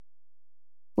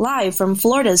Live from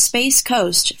Florida's Space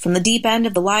Coast, from the deep end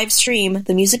of the live stream,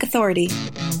 The Music Authority.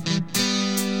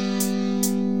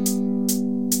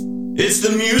 It's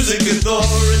the Music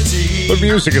Authority. The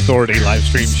Music Authority live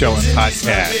stream show and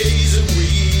podcast.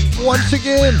 Once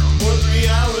again,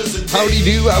 howdy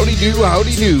do, howdy do,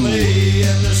 howdy do.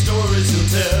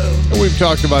 And we've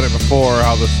talked about it before,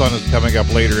 how the sun is coming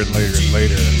up later and later and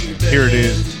later. And here it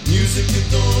is.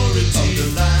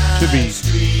 Should be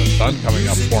the sun coming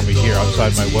up for me here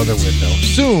outside my weather window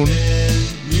soon.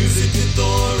 As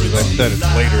I said, it's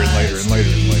later and later and later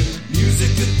and later.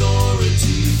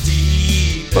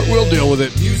 But we'll deal with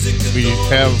it. We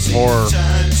have for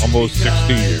almost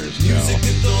 60 years now.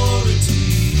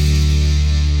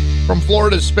 From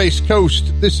Florida's Space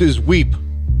Coast, this is Weep.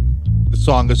 The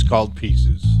song is called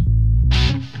Pieces.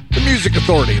 The Music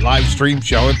Authority live stream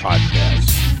show and podcast.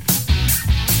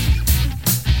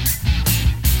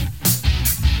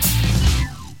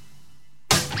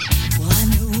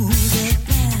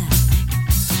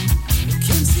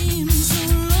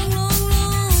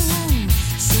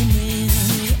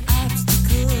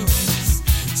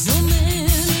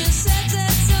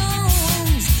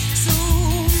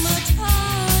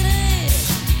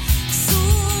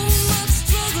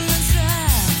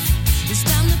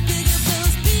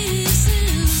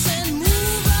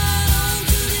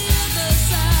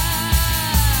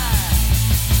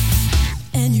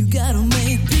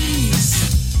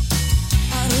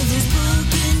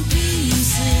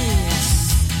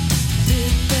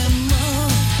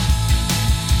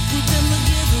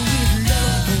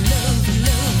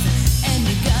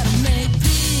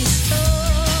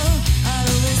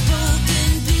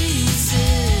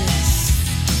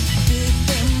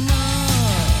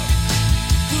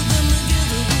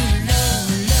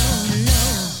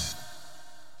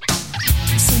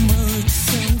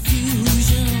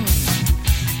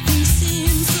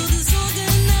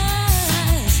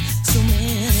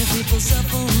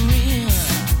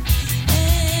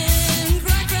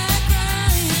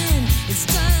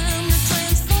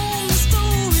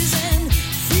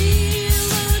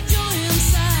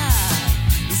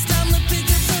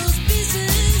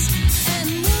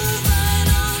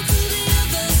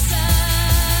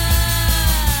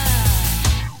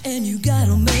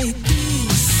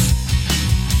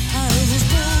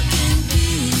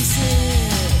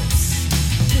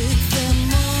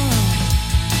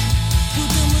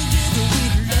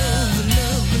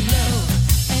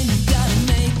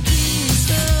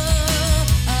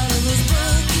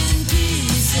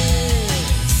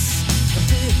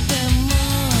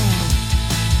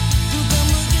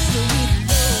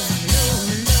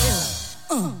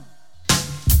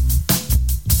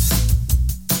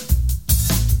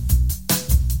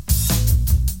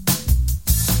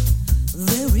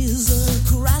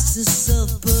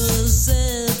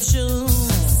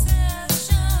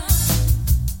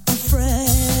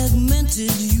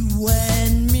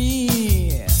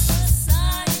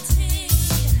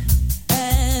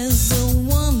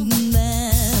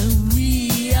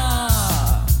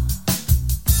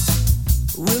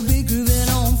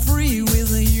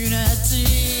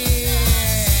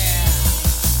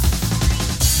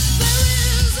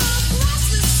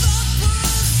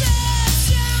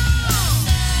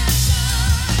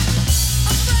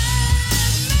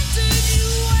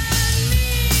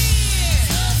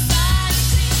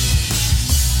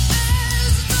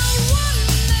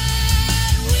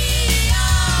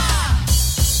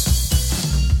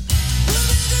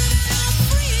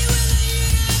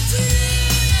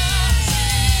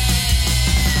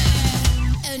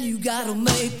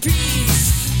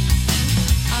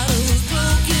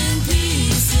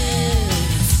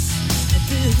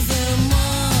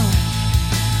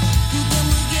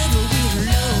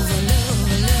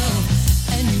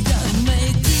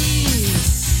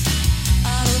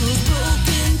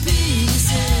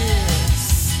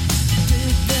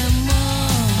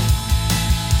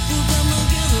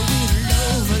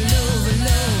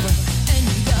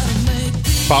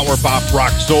 Power pop,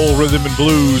 rock, soul, rhythm, and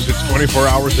blues. It's 24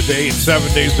 hours a day and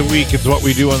 7 days a week. It's what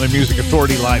we do on the Music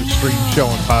Authority live stream show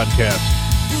and podcast.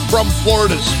 From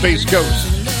Florida's Space Coast,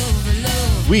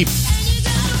 Weep.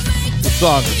 The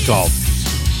song is called Pieces.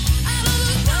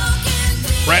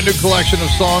 Brand new collection of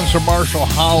songs from Marshall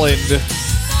Holland.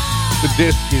 The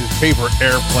disc is Paper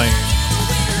Airplane.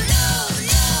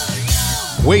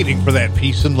 Waiting for that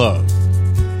peace and love.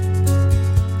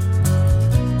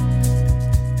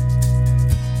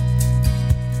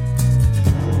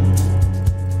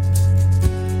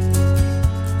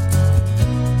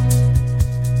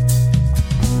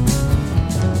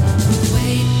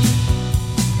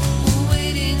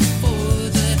 Waiting for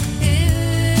the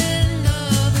end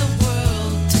of the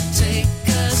world.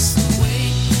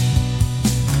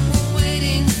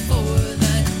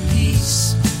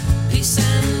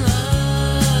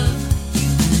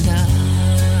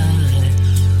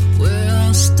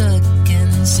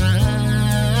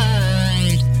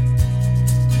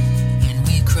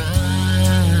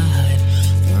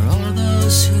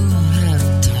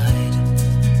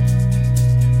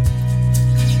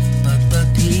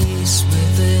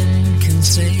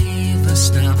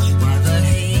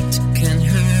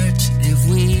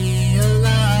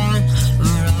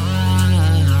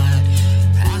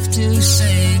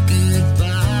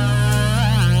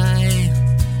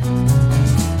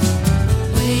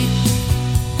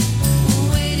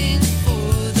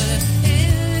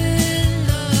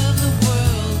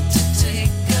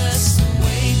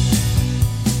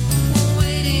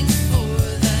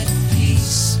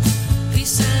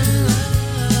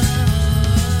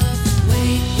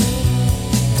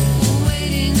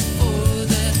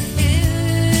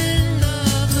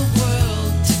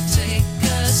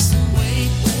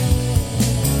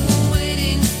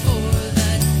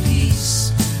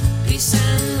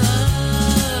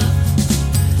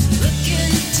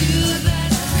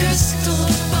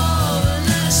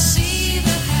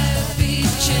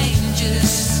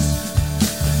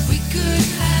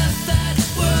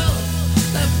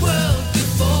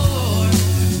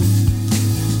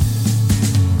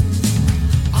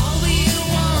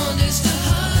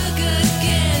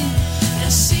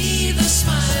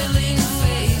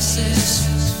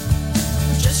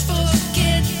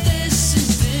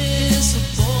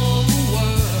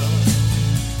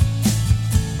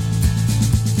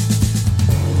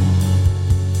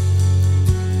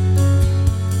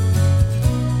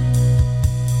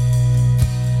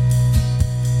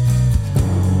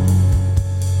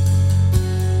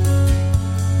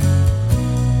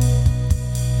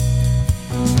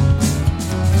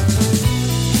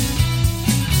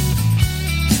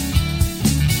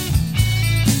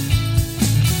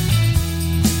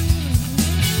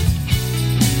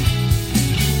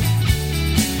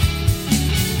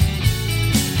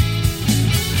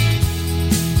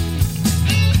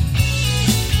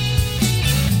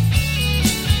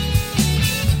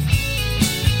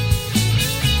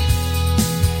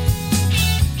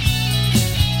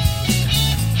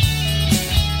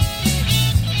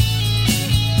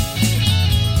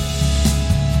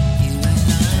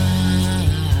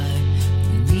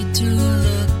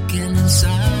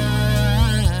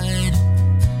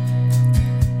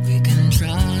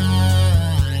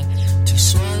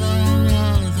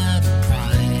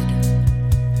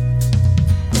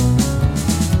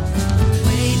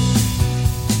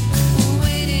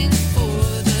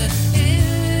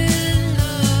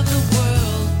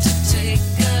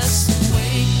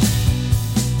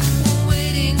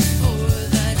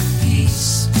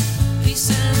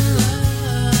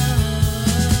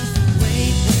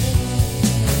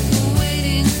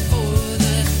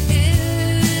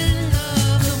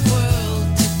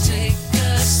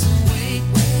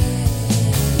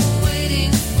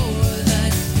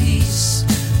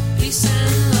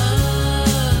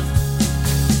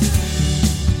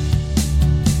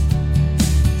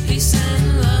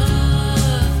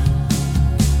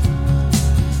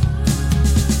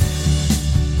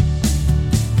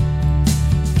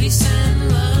 peace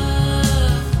and love.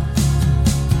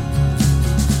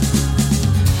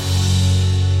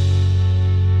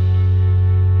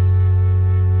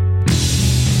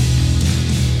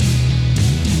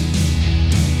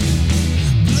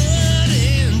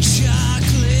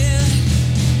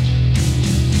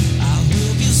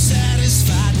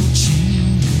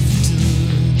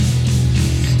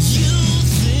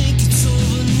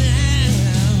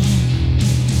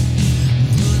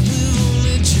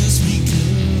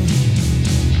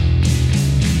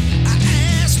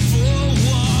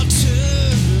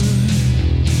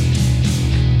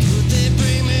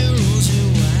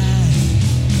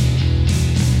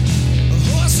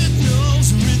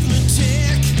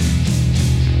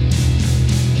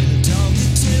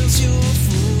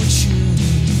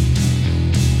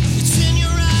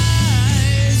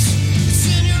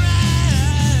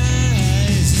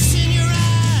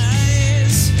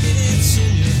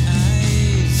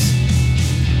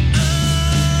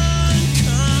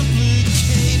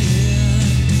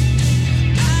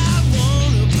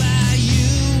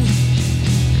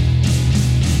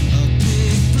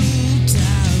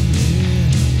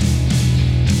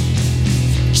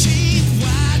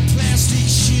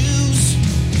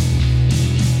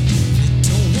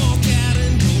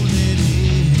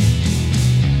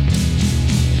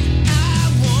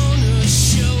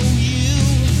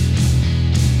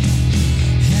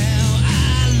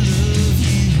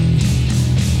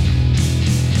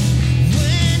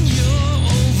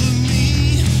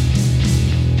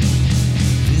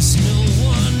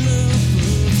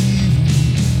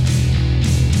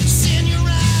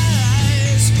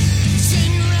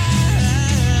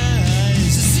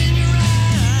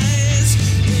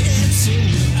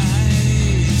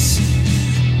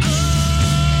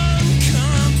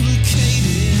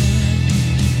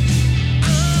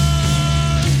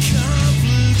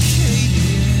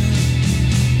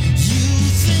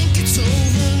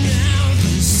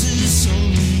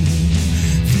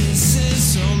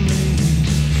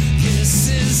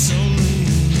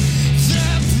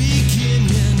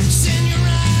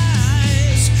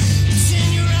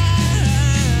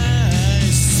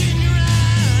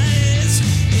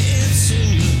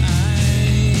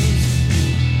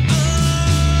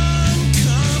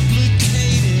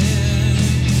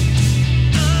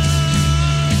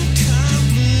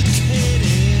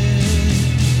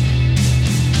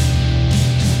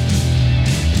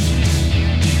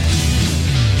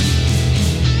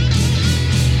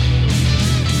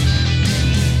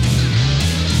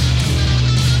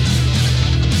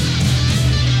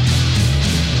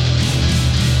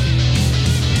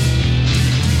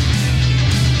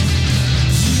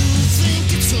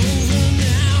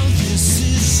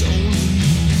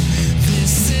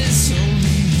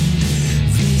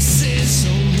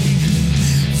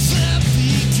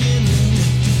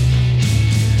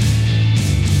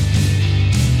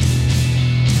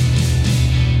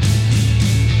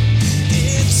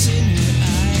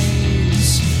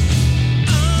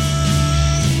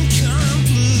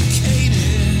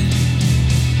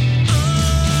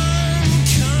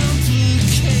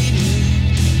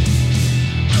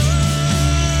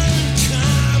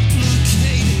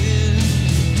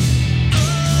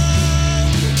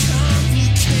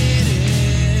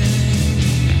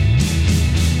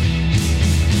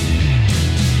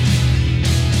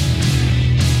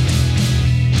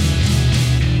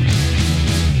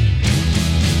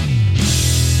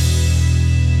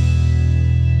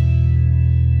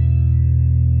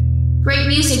 Great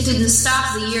music didn't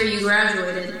stop the year you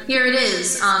graduated. Here it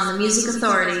is on the Music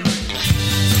Authority.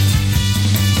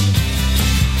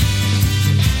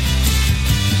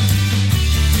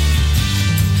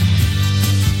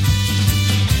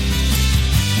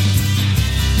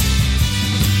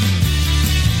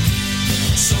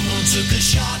 Someone took a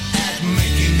shot at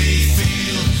making me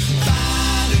feel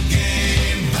bad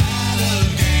again, bad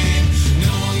again.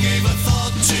 No one gave a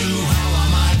thought to how I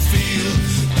might feel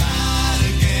bad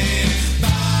again,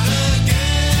 bad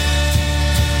again.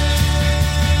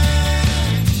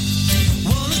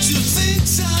 One or two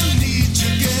things I need to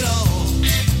get off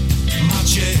my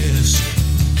chest,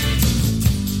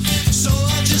 so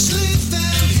I just leave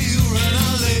them here and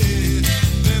I let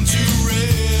them to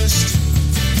rest.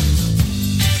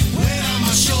 Weight on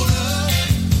my shoulder,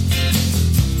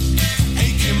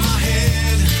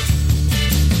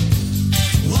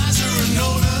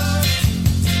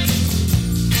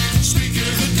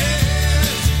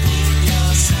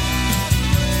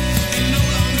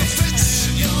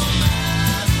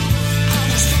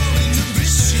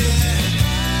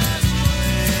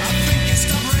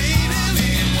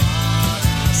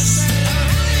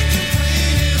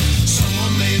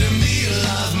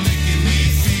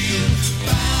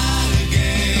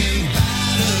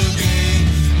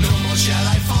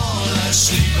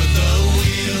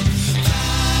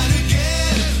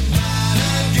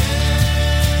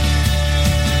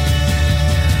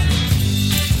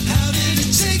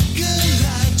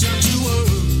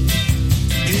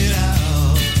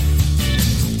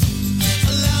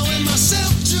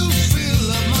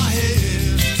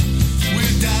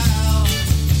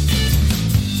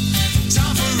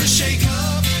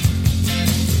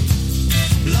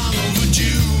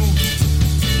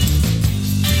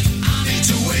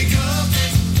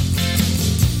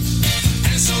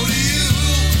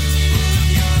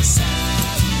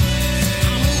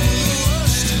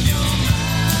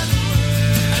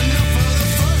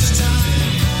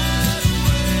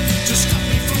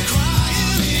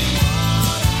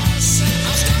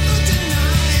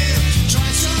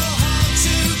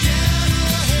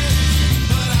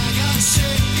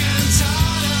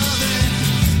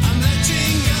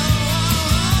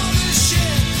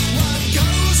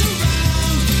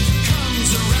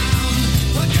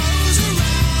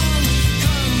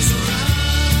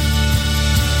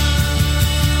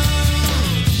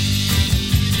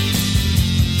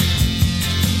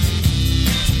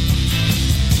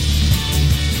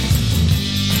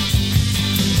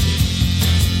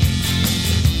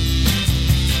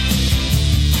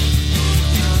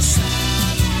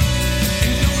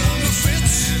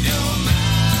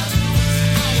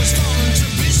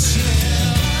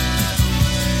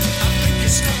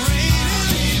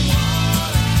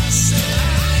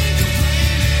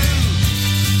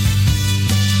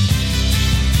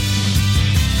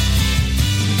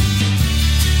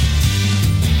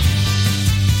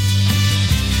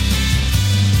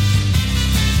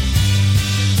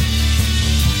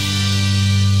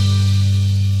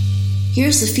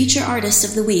 Here's the feature artist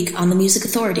of the week on the Music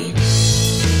Authority.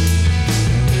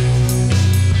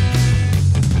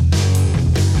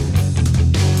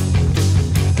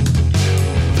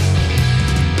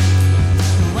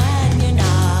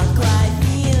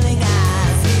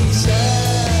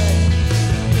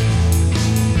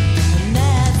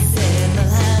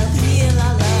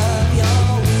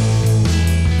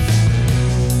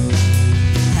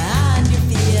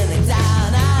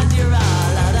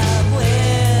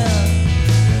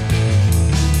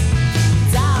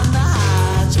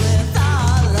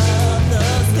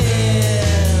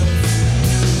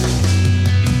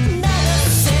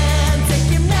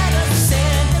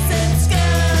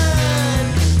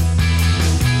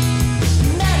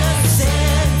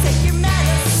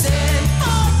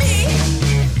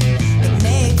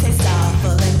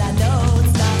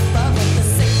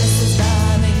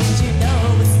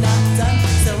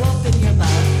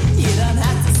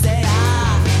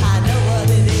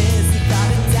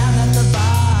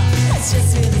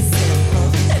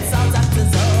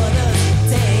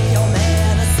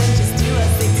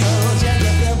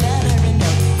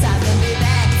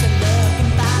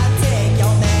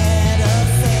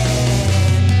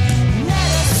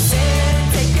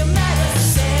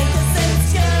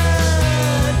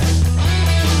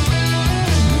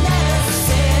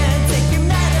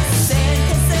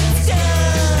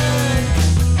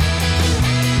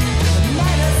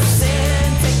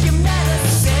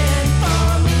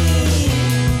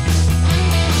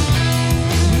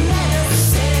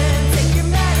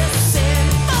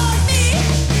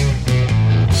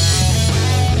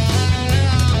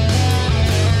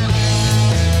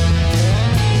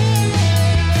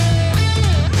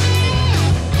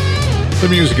 The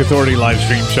Music Authority live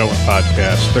stream show and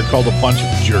podcast. They're called A Bunch of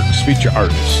Jerks. Feature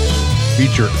artist.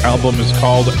 Feature album is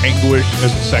called Anguish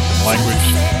as a Second Language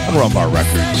on Rumbar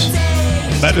Records.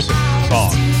 Medicine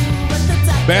song.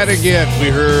 Bad Again. We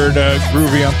heard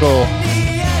Groovy Uncle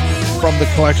from the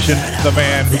collection The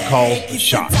Man Who Calls the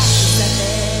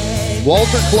Shots.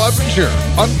 Walter Clevenger.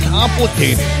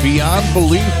 Uncomplicated. Beyond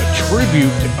Belief. A tribute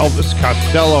to Elvis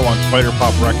Costello on Spider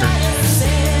Pop Records.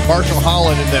 Marshall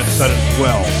Holland in that set as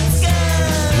well.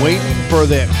 Waiting for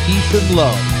That Peace and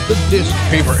Love, the disc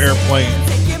Paper Airplane,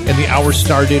 and the hour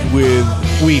started with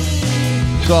Weep.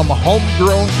 Some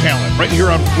homegrown talent right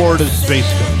here on Florida's Space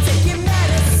Coast.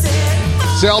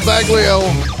 Sal Baglio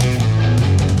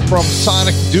from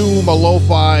Sonic Doom, a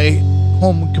lo-fi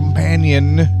home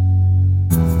companion.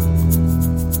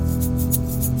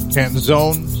 Canton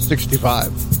Zone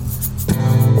 65.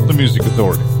 The Music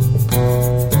Authority.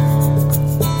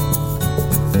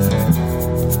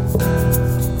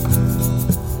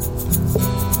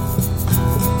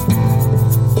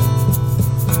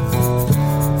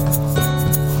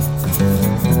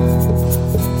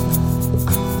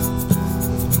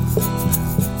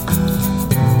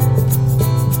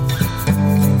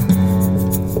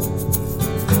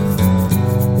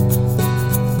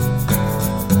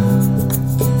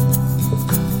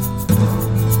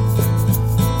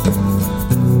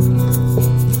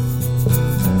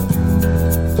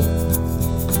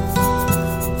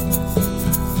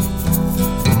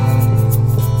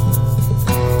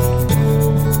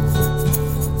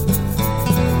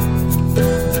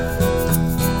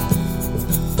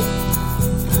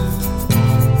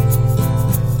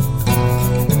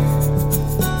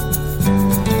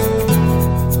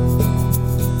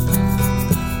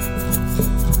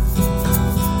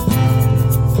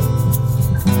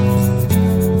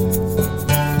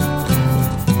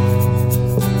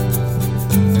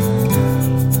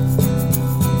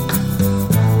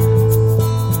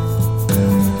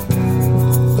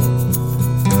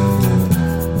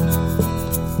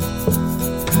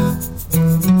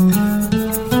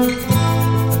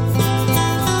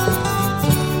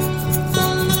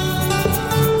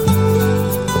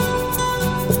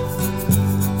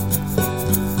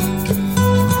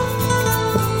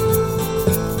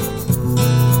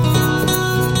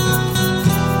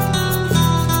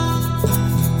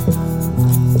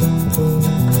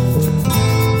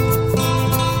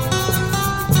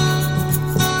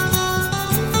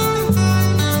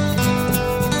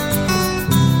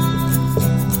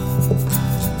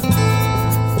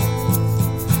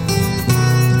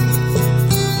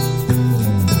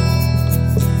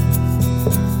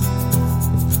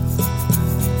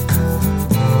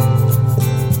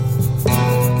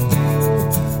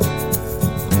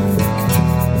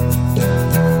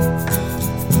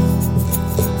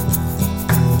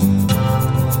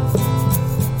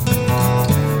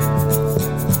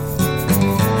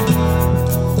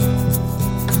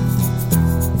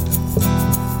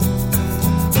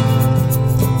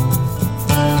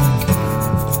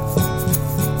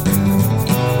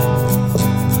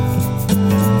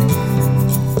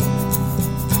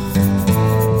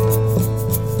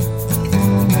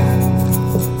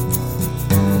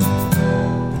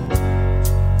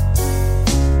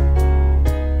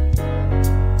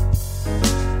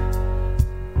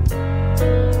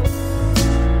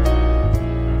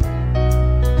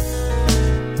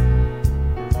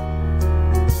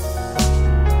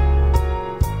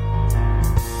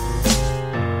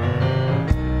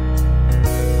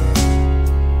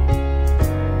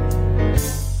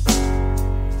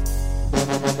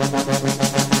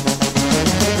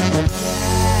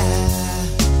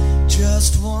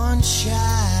 Just one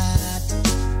shot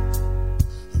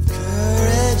of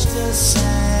courage to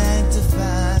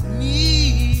sanctify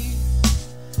me.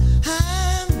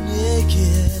 I'm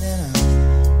naked and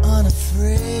I'm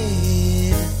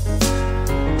unafraid.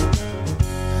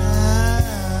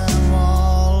 I'm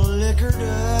all liquored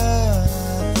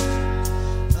up,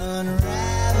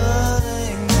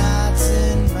 unraveling knots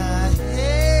in my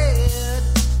head.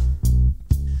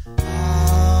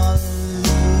 All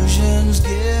illusions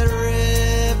get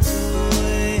ripped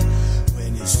away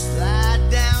when you slide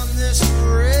down this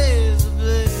razor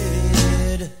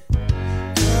blade.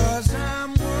 'Cause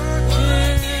I'm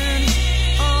working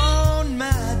on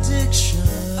my addiction.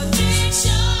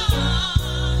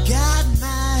 Got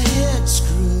my head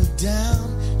screwed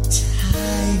down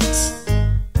tight.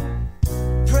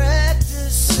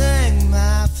 Practicing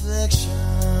my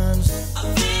afflictions.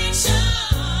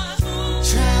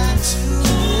 Trying to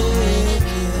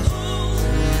make it right.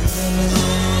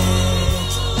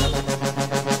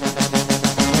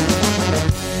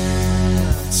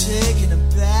 I'm taking a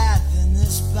bath in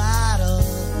this bottle.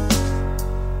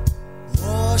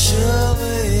 Wash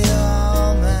away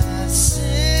all my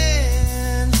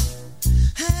sins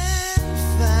and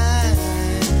find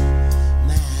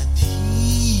my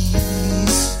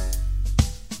peace.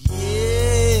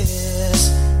 Yes,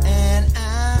 and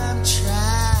I'm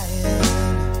trying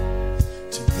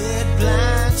to get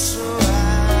blind so I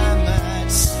might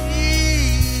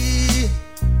see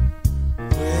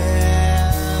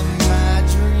where my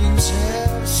dreams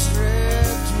have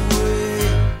slipped away.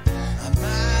 I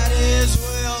might as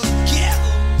well give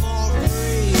them more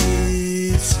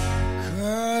grace.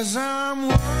 'Cause I'm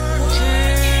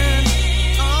working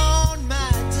on my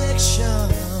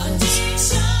addictions.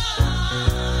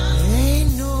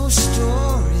 Ain't no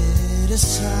story to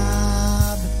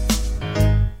sob.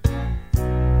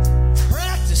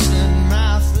 Practicing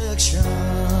my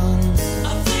afflictions.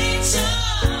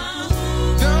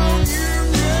 Don't you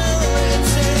know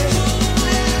it's a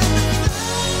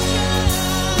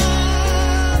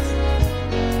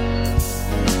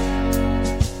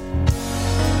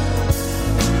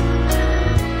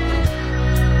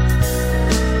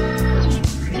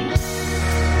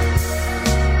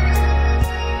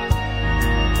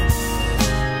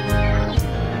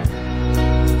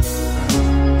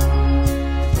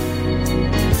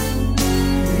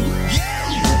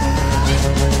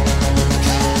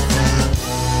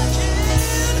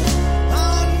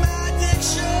on my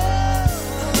addiction.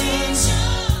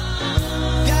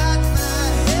 Got my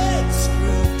head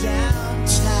screwed down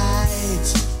tight.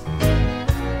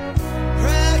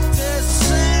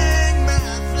 Practicing my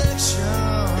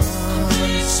afflictions.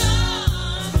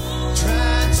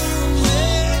 Trying to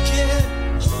make it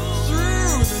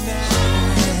through the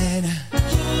night.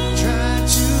 Trying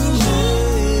to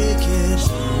make it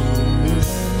through the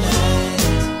night.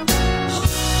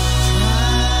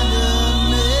 Trying to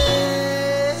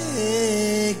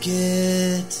make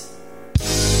it.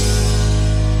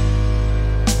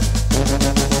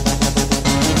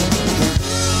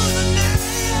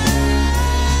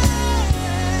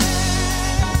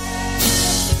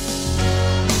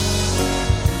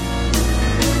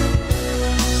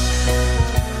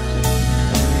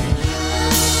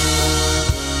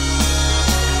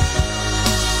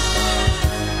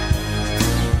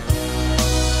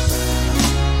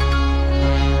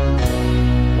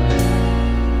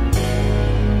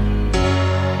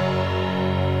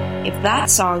 If that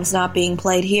song's not being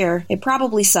played here, it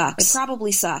probably sucks. It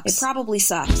probably sucks. It probably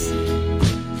sucks.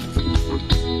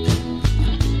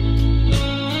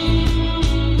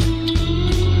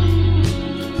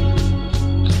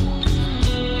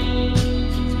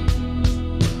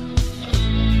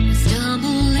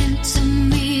 Stumble into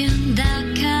me in that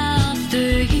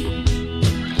cafe.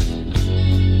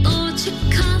 Bought you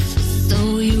coffee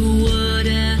so you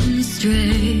wouldn't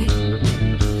stray.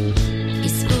 You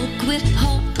spoke with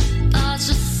hope about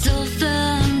yourself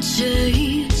and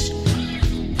change.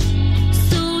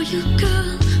 So you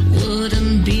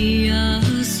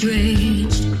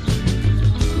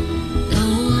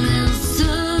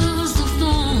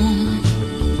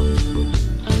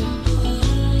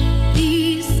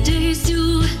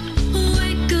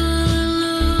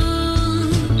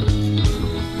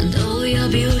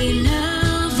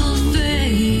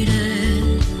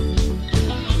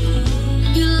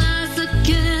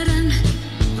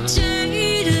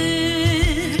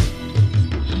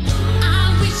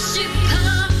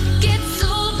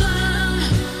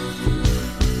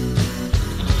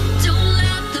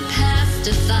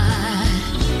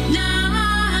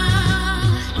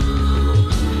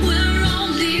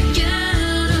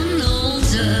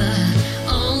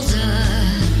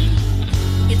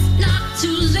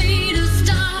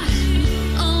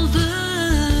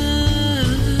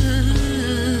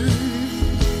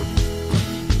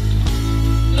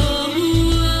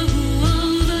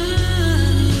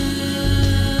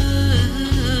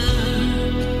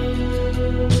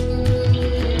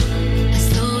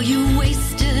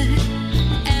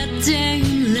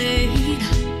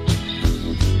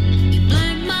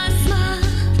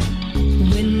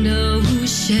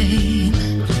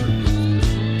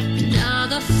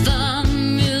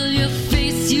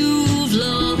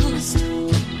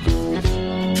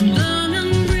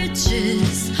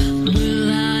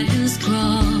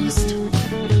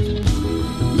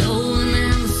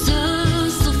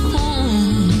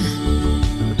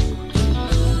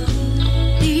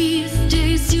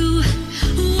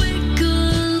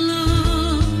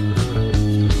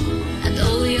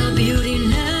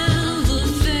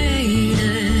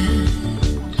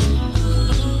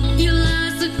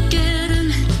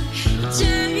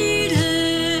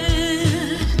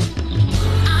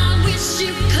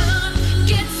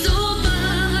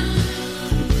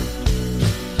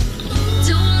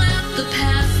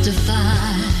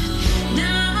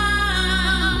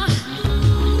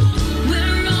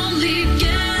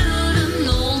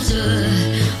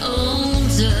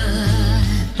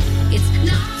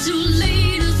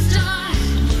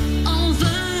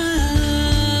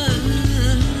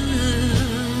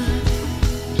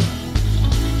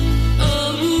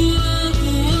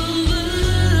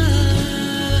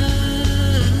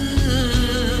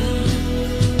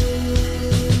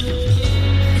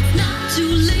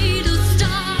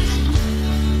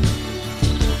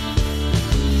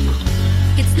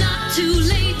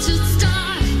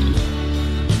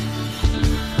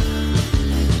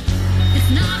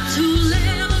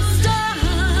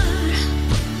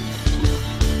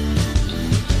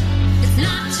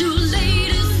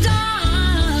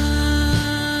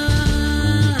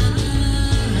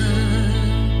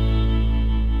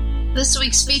This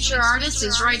week's feature artist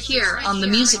is right here on the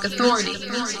Music Authority.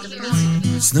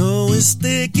 Snow is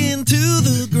sticking to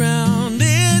the ground,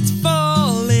 it's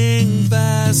falling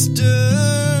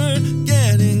faster,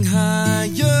 getting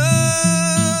higher.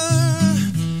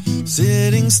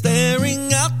 Sitting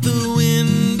staring out the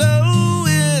window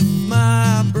with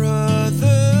my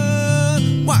brother,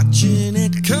 watching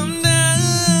it come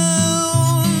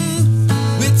down.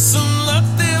 With some luck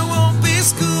there won't be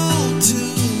school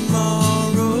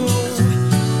tomorrow.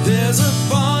 There's a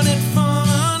bonnet from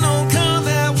an old car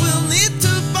that we'll need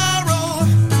to borrow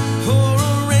for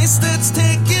a race that's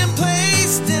taking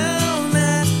place down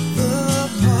at the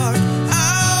park,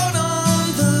 out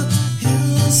on the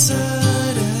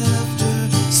hillside after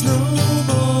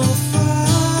snowball fight.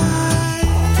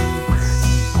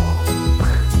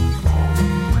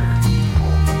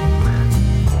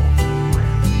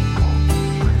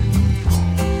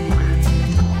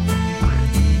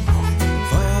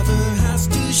 Father has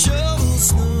to shovel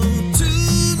snow to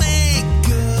make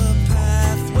a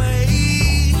pathway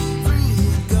through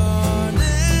the garden,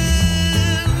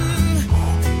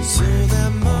 so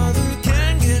that mother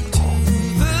can get to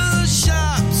the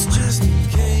shops just in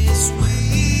case we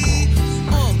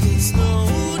all get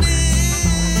snowed in.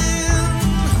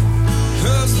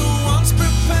 'Cause the ones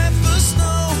prepared for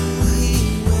snowy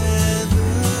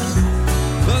weather,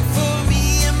 but for me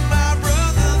and my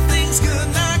brother things could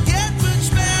not get much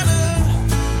better.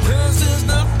 'Cause there's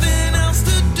nothing else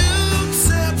to do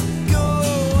except go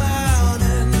out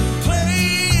and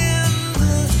play in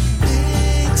the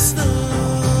big snow.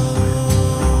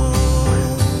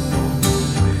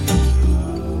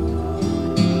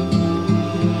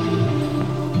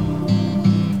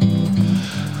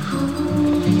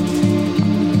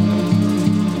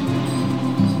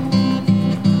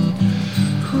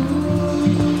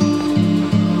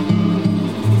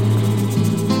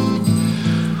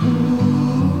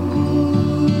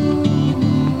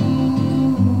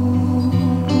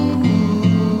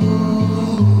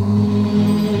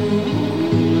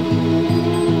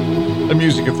 The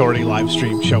Music Authority live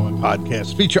stream show and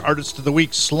podcast. Feature artist of the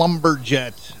week,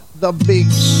 Slumberjet, The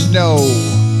Big Snow.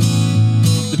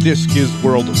 The disc is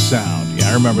World of Sound. Yeah,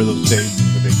 I remember those days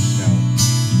of The Big Snow.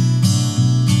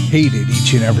 Hated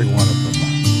each and every one of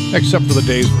them. Except for the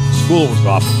days when school was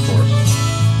off, of course.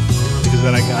 Because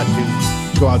then I got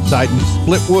to go outside and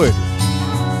split wood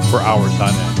for hours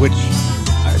on end, which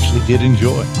I actually did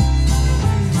enjoy.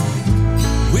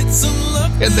 With some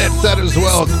luck And that set as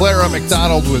well, Clara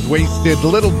McDonald with Wasted,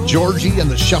 Little Georgie and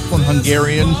the Shuffling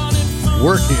Hungarians,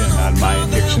 Working on My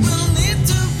Addictions,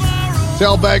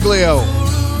 Sal Baglio,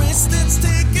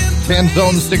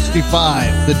 Fanzone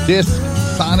 65, the disc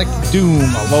Sonic Doom,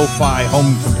 a lo-fi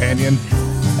home companion,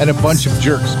 and a bunch of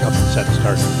jerks got the set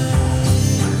started.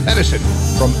 Edison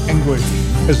from Anguish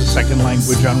as a second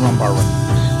language on Rumbar Records.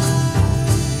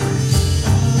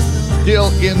 Still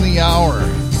in the hour,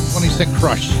 20-Cent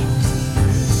Crush,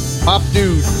 Pop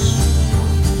Dudes,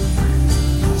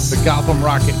 the Gotham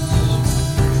Rockets,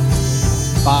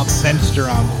 Bob Fenster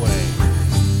on the way,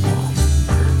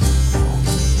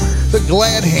 the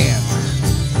Glad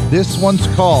Hands. This one's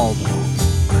called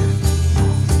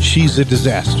She's a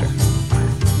Disaster.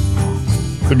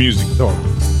 The Music Authority.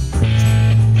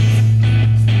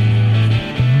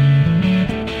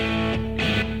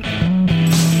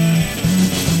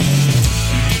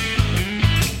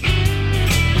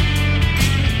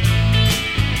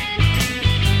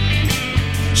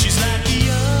 She's like a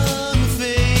young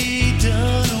fade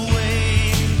done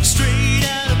away, straight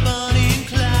out of Bonnie and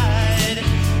Clyde.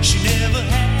 She never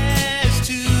has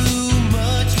too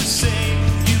much to say.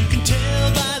 You can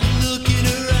tell by the look in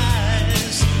her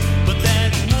eyes, but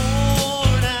that's more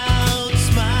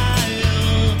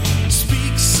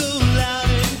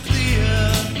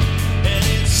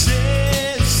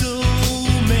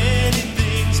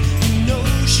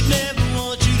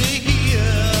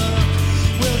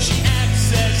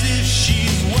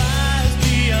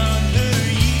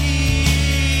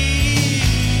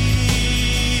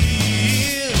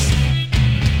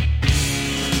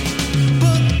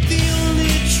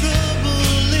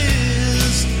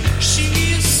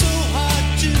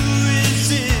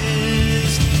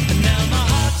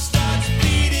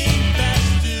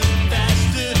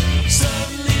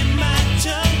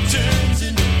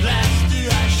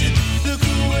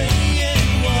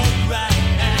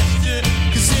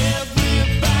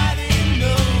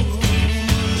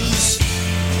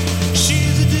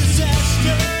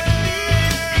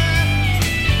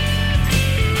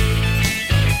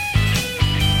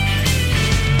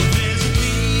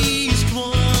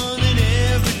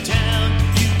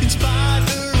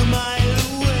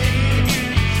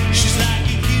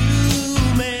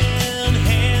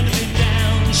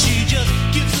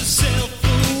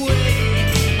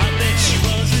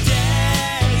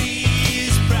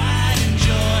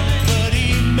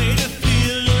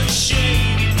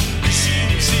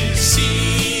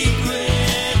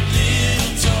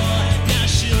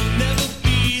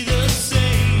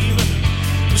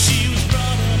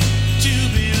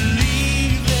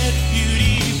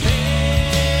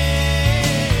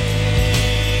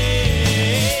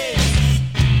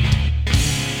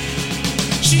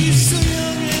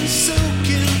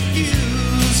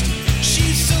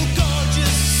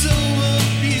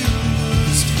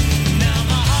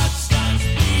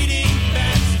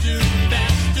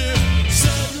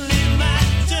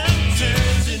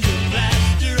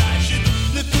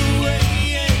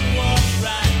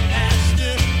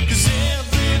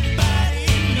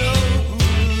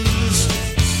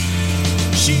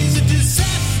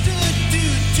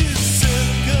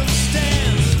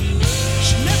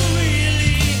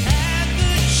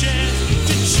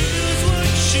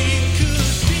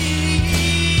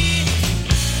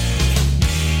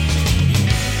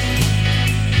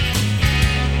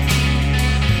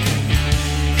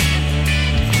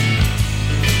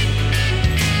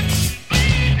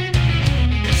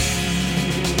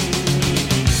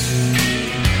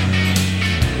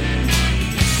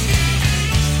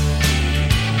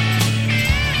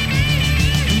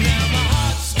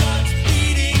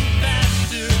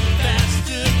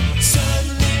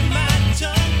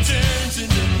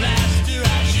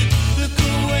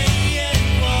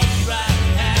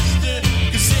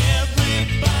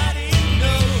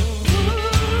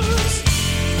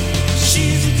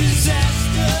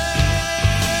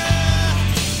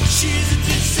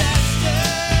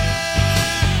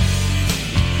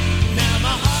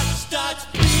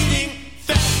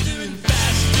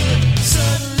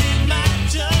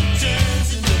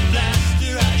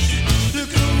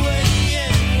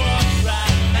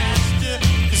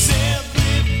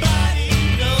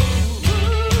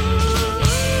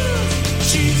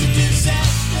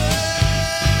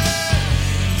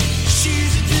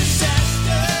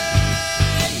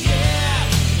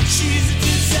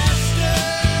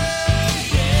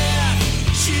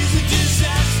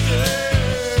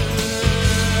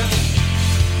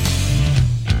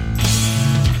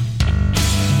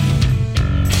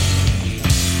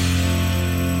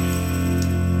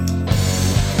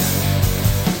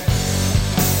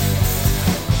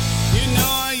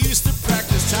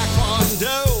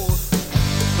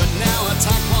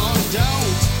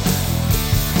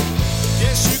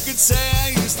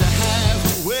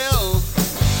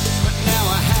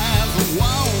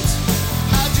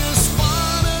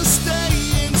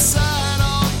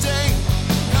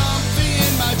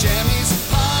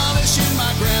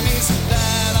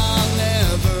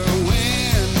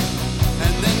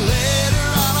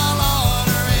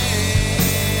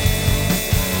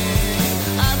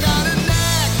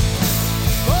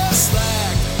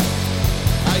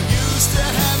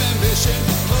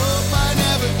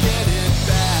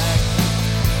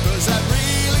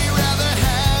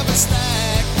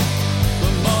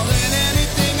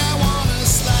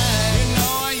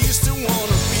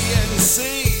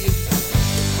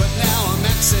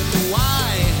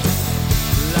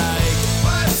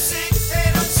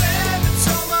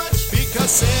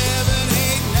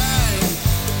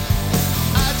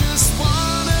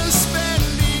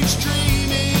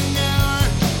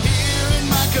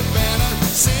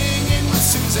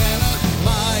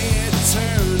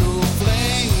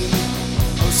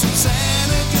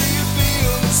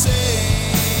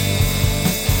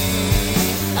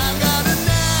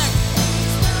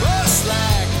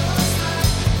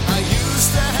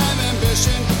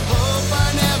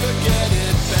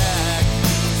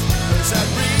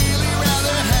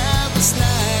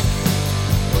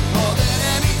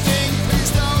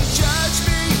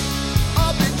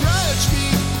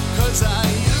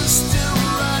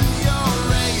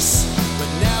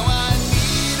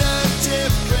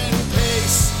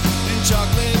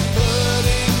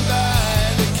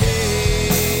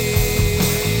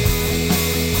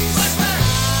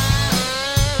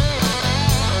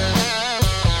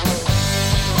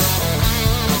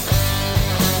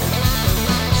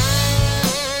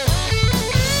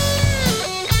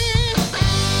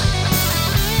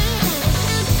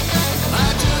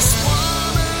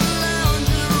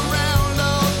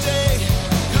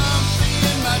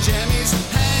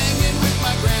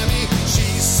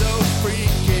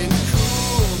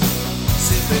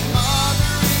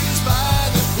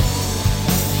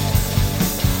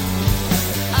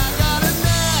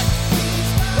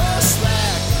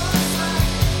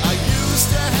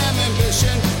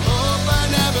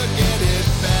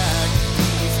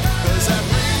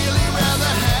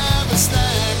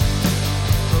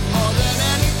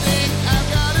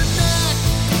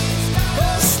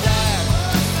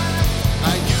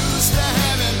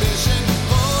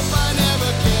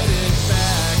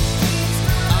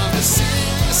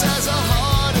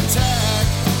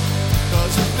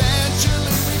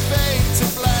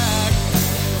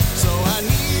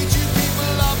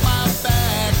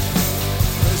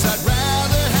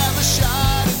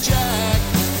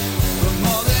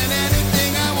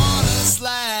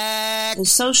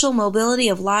social mobility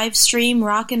of live stream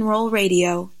rock and roll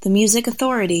radio, the Music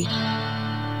Authority.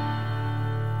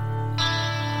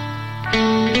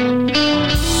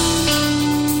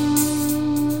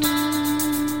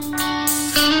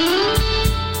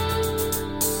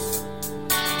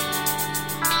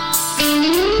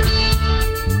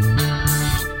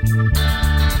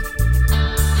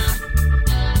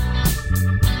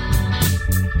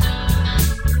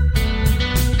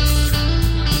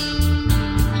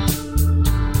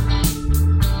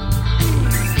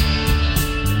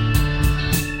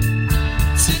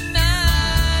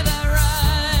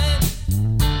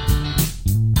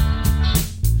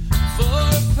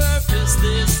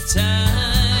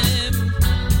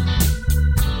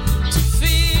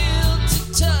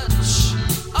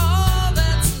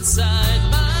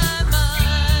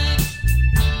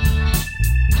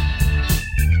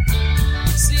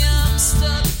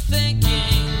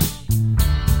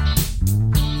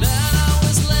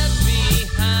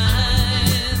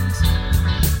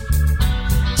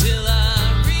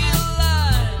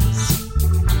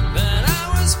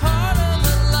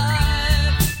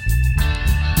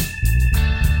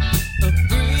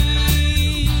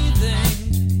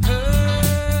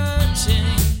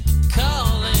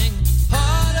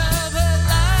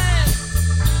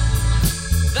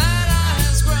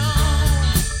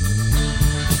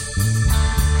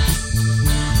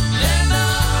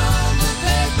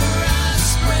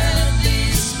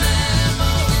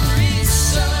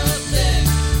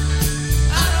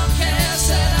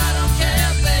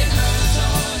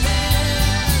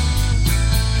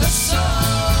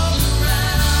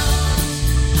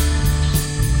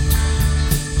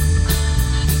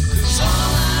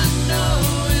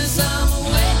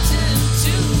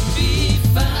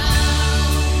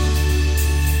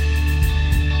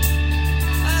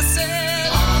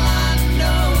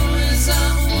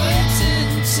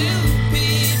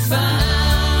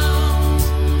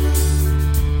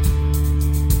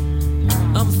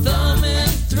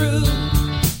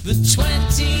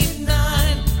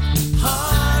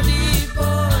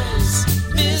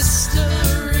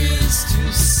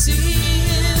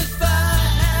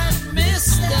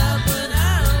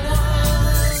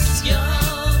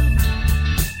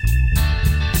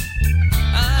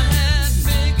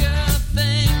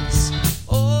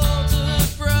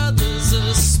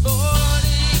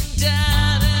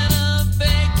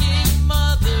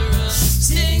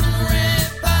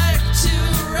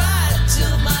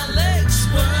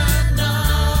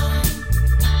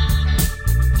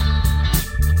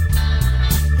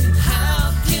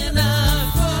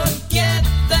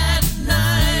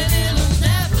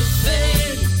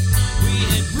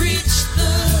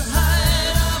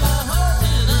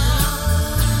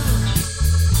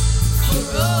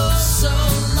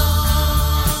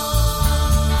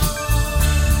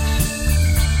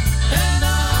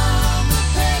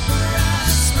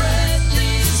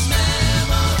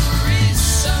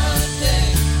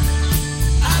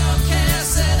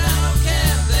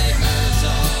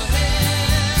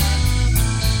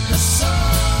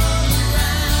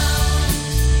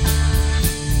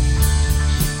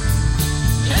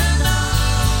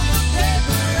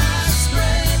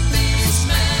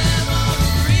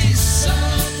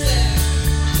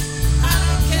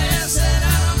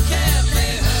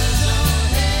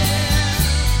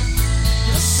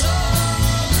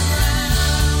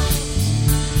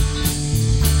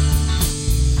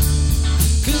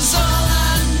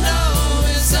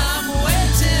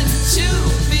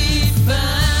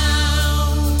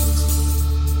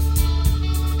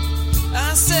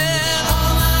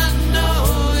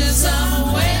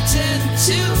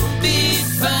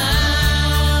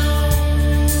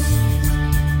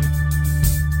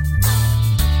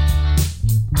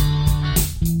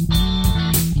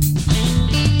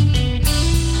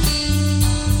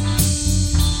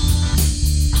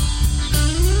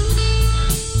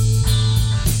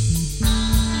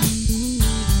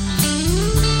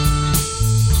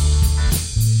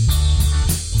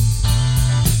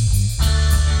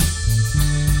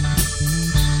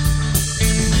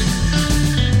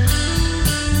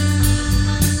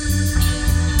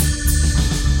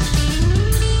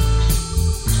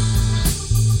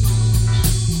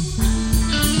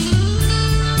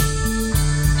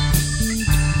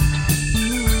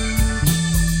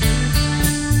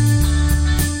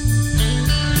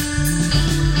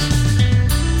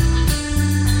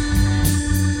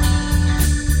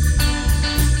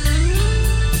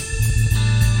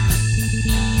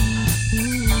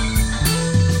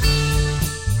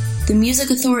 The Music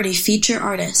Authority feature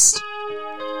artist.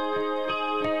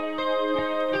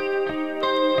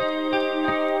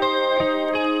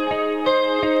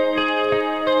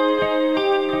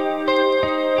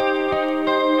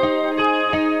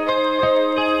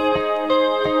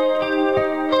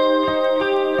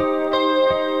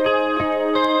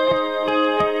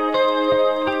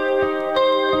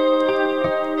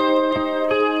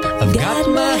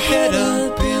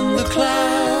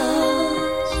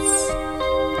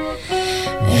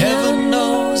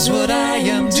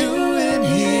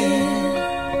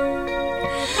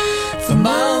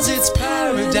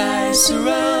 face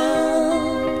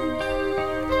around.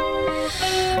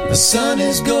 The sun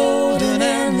is golden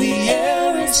and the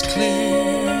air is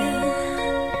clear.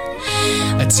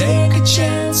 I take a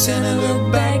chance and I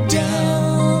look back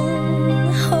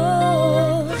down,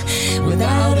 oh,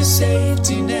 without a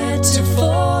safety net to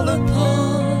fall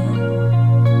upon.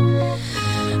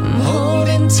 I'm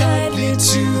holding tightly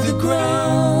to the ground.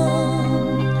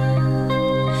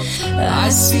 I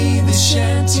see the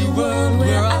shanty world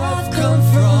where I've come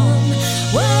from,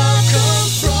 where I've come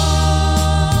from.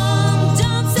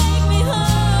 Don't take me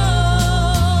home,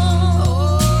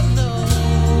 oh no.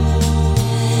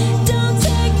 Don't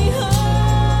take me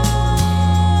home.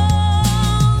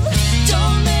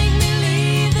 Don't make me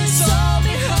leave this all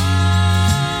behind.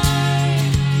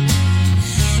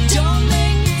 Don't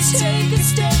make me take a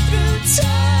step through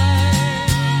time.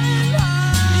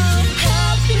 I'm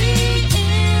happy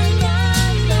in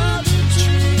another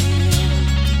dream,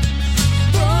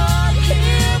 brought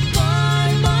here by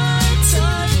my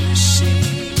time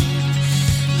machine.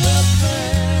 The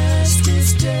past is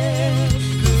dead,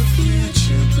 the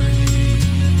future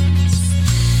breathes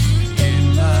in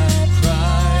my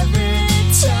private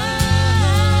time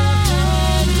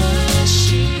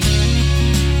machine.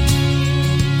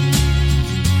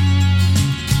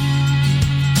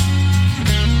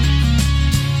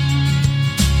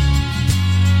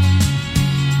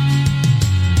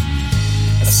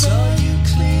 I saw you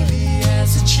clearly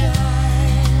as a child,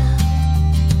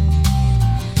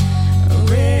 a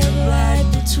ray of light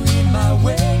between my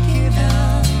waking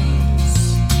eyes.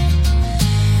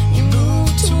 You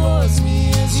moved towards me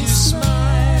as you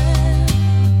smiled,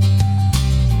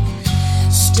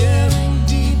 staring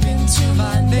deep into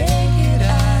my naked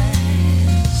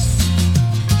eyes.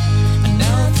 And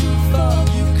now through fog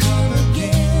you come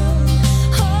again,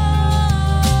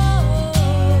 oh,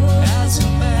 as a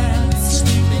man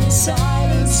sleeping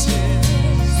silences.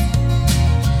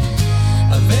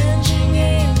 Avenging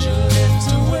angel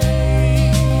lift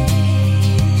away.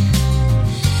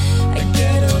 I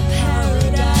get a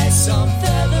paradise on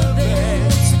feather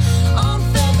beds, on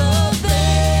feather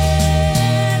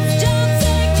beds. Don't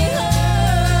take me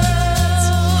home,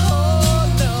 oh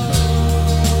no.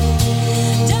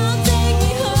 Don't take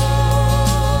me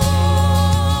home.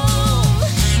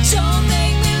 Don't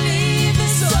make me leave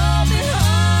this all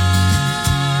behind.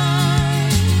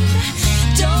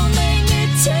 Don't make me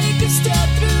take a step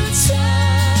through time.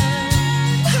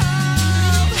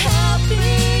 I'm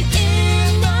happy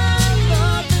in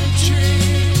another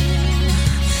dream,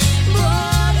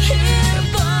 brought here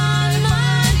by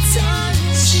my time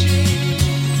machine.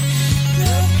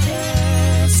 The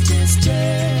past is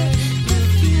dead, the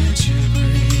future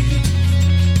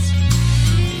breathes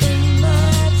in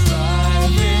my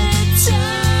private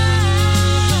time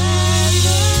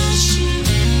machine.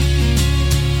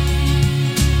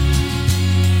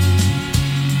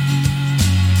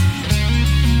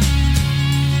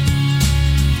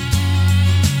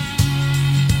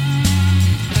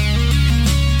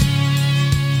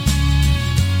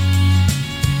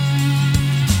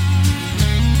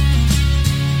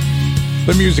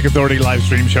 The Music Authority live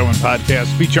stream show and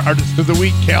podcast feature artist of the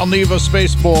week, Cal Neva,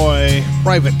 Space Boy,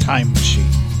 Private Time Machine.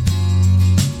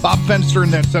 Bob Fenster in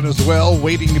that set as well,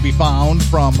 Waiting to be Found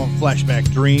from Flashback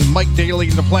Dream. Mike Daly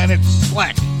and the Planet,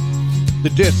 Slack. The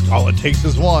Disc, All It Takes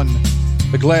Is One.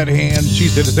 The Glad Hand,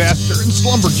 She's a Disaster. And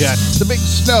Slumberjet, The Big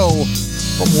Snow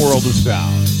from World of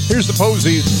Sound. Here's the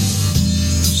Posies,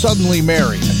 Suddenly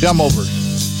Mary, a demo version.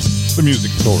 The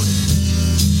Music Authority.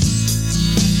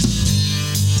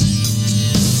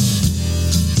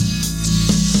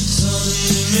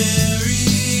 Suddenly Mary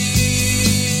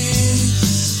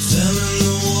fell in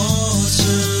the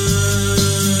water.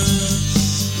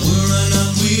 Were I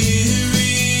not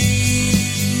weary,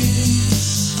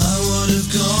 I would have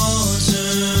caught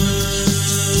her.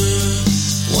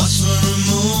 Watched for a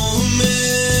moment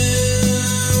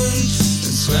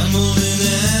and scrambled in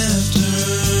after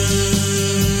her.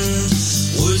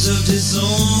 Words of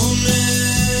disownment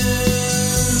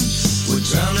would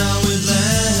drown out with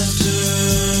laughter.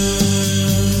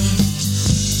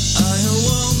 I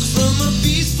awoke from a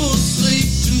peaceful sleep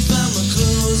and found my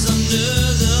clothes under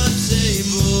the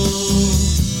table.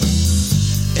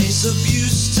 Aesop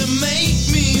used to make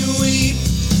me weep.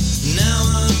 Now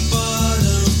I'm part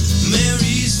of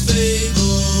Mary's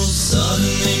fable.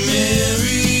 Suddenly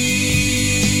Mary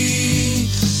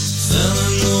fell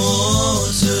in the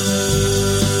water.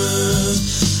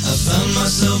 I found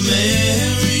myself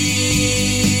married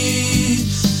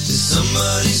to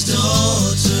somebody's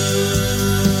daughter.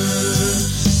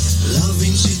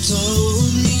 Loving, she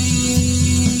told me,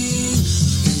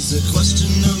 is a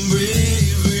question of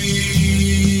bravery.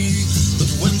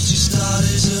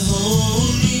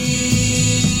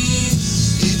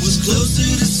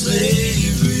 closer to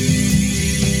slavery.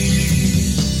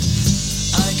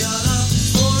 I got up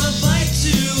for a bite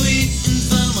to eat and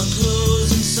found my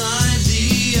clothes inside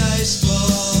the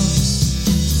icebox.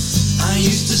 I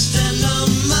used to stand on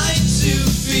my 2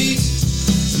 feet,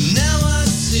 now I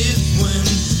sit when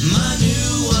my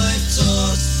new wife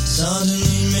talks.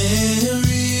 Suddenly Mary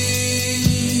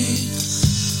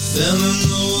fell in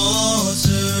the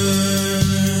water,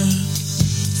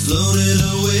 floated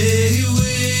away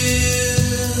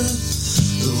with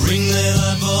the ring that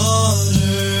I bought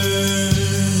her.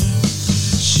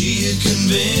 She had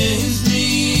convinced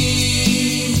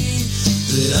me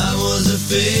that I was a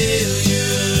failure.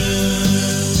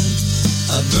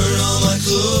 I burned all my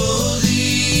clothing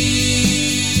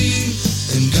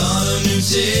and got a new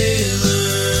tailor.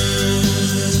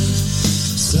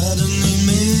 Suddenly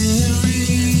Mary,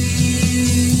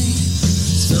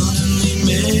 suddenly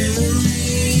Mary,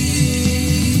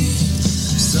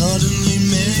 suddenly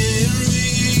Mary,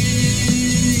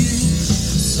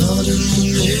 suddenly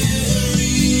Mary,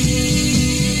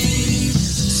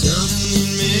 suddenly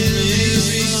Mary,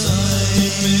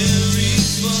 suddenly Mary, suddenly Mary,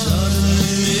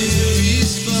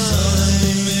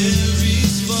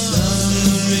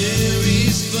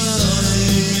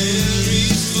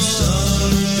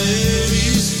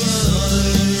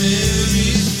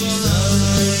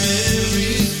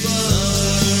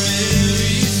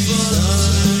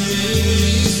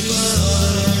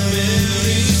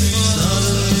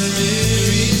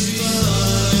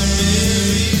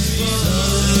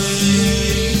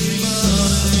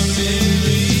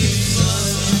 Mary, suddenly Mary, suddenly Mary,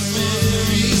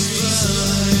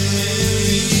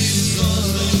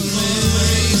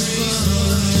 suddenly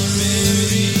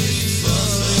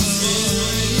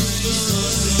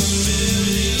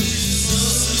Mary,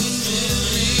 suddenly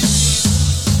Mary,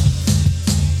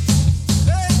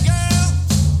 Hey girl,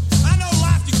 I know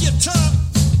life can get tough,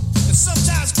 and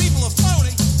sometimes people are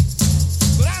phony,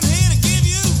 but I'm here to give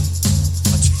you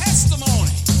a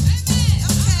testimony.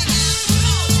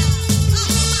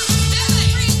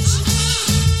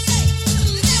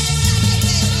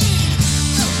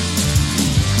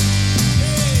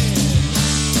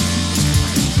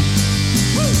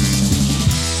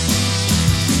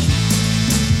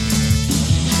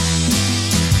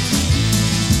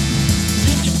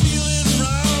 If you're feeling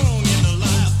wrong in the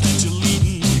life that you're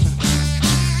leading,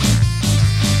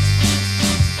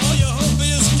 all your hope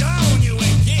is gone, you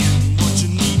ain't getting what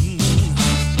you're needing.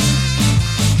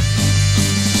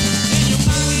 And your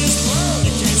mind is blown,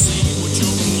 you can't see what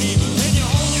you're believing. And you're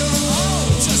on your own,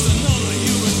 just another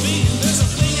human being. There's a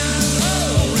thing I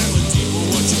know, remedy for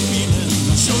what you're feeling.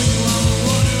 I'll show you I'm the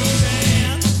one who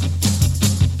can.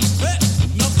 Hey,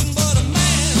 nothing but a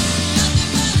man.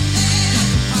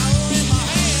 Power in my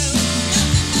hand.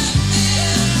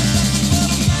 Nothing but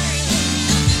a man.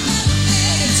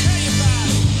 Let me tell you about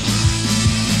it.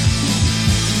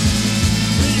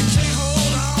 When you can't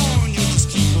hold on, you're just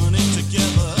keeping it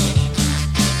together.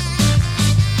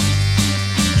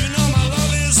 You know my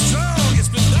love is strong, it's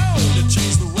been known to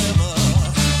change the weather.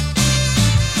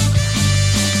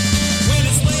 When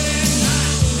it's late at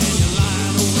night and you're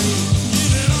lying awake,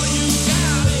 giving all you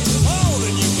got it, more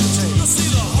than you can take. You'll see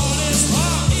the hardest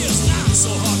heart is not so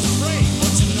hard to break,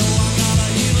 but you know I got a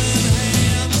healing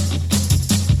hand.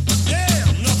 Yeah,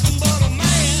 nothing but a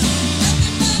man.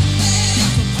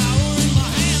 Got the power in my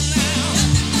hand now.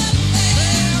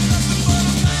 Yeah, nothing but a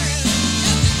man.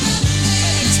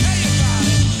 Let me tell you about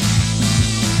it.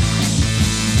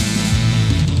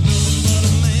 Nothing but a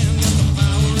man, got the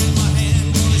power in my hand.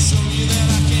 Gonna show you that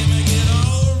I can make it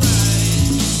alright.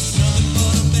 Nothing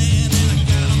but a man, and I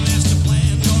got a master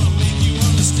plan. Gonna make you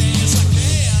understand. Yes, I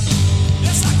can.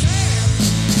 Yes, I can.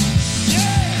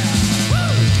 Yeah.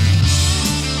 Woo.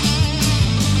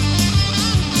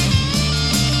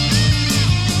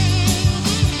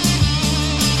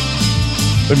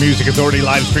 The Music Authority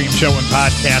live stream show and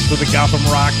podcast with the Gotham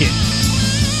Rocket.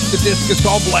 The disc is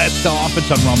called Blast Off. It's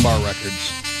on Rumbar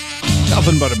Records.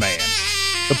 Nothing but a man.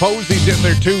 The Posies in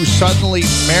there too. Suddenly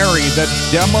Mary, the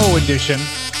demo edition.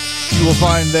 You will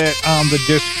find that on the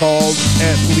disc called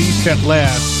At Least at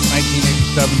Last,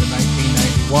 1987 to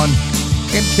 1991.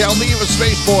 And Calneva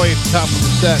Space Boy at the top of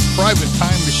the set. Private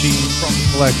Time Machine from the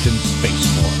collection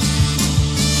Space Boy.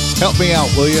 Help me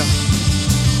out, will you?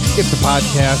 Get the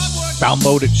podcast.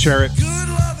 Download it, share it.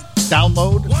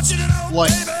 Download,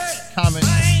 like, comment,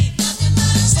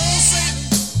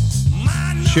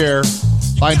 share,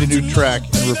 find a new track,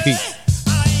 and repeat.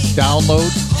 Download,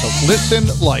 so listen,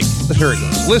 like, here it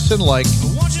goes. Listen, like,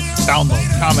 download,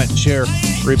 comment, share,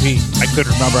 repeat. I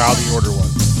couldn't remember how the order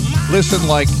was. Listen,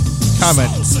 like,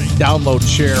 comment, download,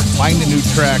 share, find a new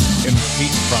track, and repeat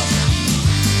the process.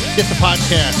 Get the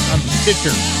podcast on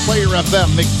Stitcher, Player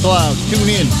FM, Mixcloud,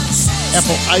 TuneIn,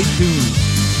 Apple iTunes,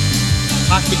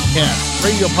 Pocket Cast,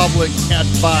 Radio Public,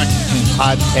 Castbox, and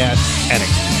Podcast Addict.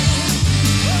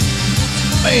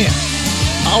 Man,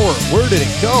 hour, where did it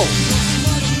go?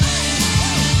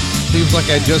 Seems like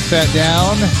I just sat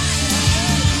down,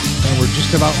 and we're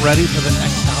just about ready for the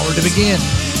next hour to begin.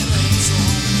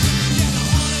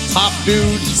 Pop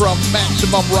dudes from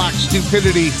Maximum Rock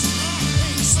Stupidity.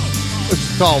 This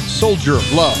is called Soldier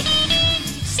of Love.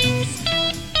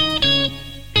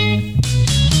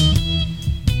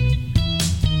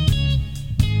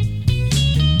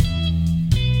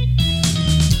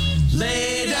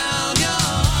 Lay down your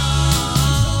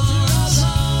arms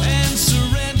and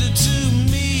surrender to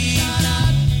me.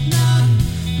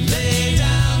 Lay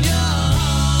down your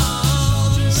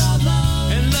arms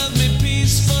and love me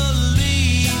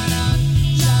peacefully.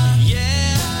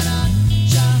 Yeah,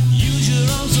 use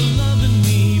your arms to loving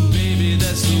me, baby.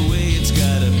 That's the way it's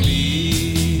gotta be.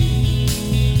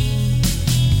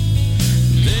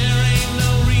 There ain't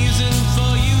no reason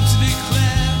for you to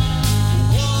declare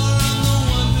war on the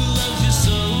one who loves you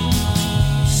so.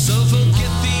 So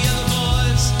forget the other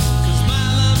boys, 'cause my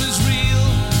love is real.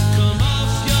 Come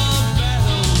off your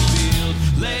battlefield.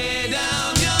 Lay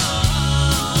down your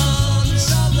arms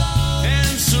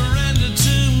and surrender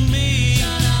to me.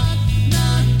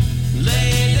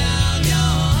 Lay down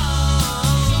your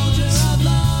arms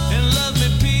and love me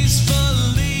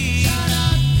peacefully.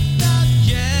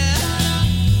 Yeah,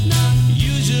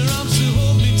 use your arms to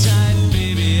hold me tight,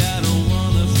 baby. I don't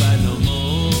wanna fight no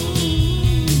more.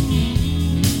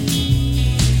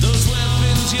 Those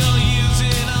weapons you're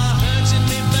using are hurting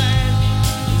me bad,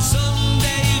 and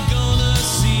someday you're gonna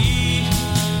see.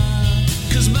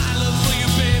 'Cause my love for you,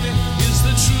 baby, is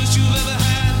the truest you've ever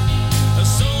had. A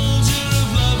soldier of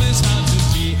love is hard to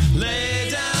be. Lay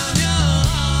down your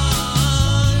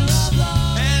arms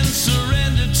and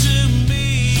surrender to me.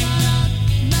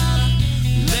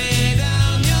 Lay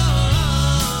down your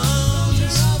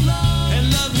arms and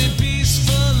love me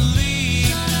peacefully.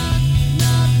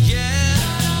 Yeah,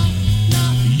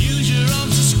 use your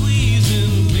arms to squeeze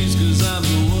in, please, 'cause I'm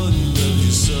the one who loves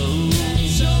you so.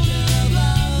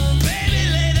 Baby,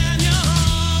 lay down your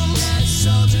arms,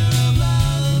 soldier of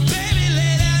love. Baby,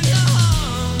 lay down your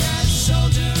arms,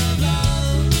 soldier of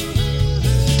love.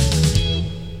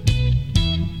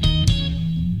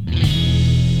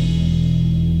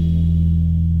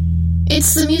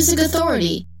 It's the Music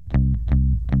Authority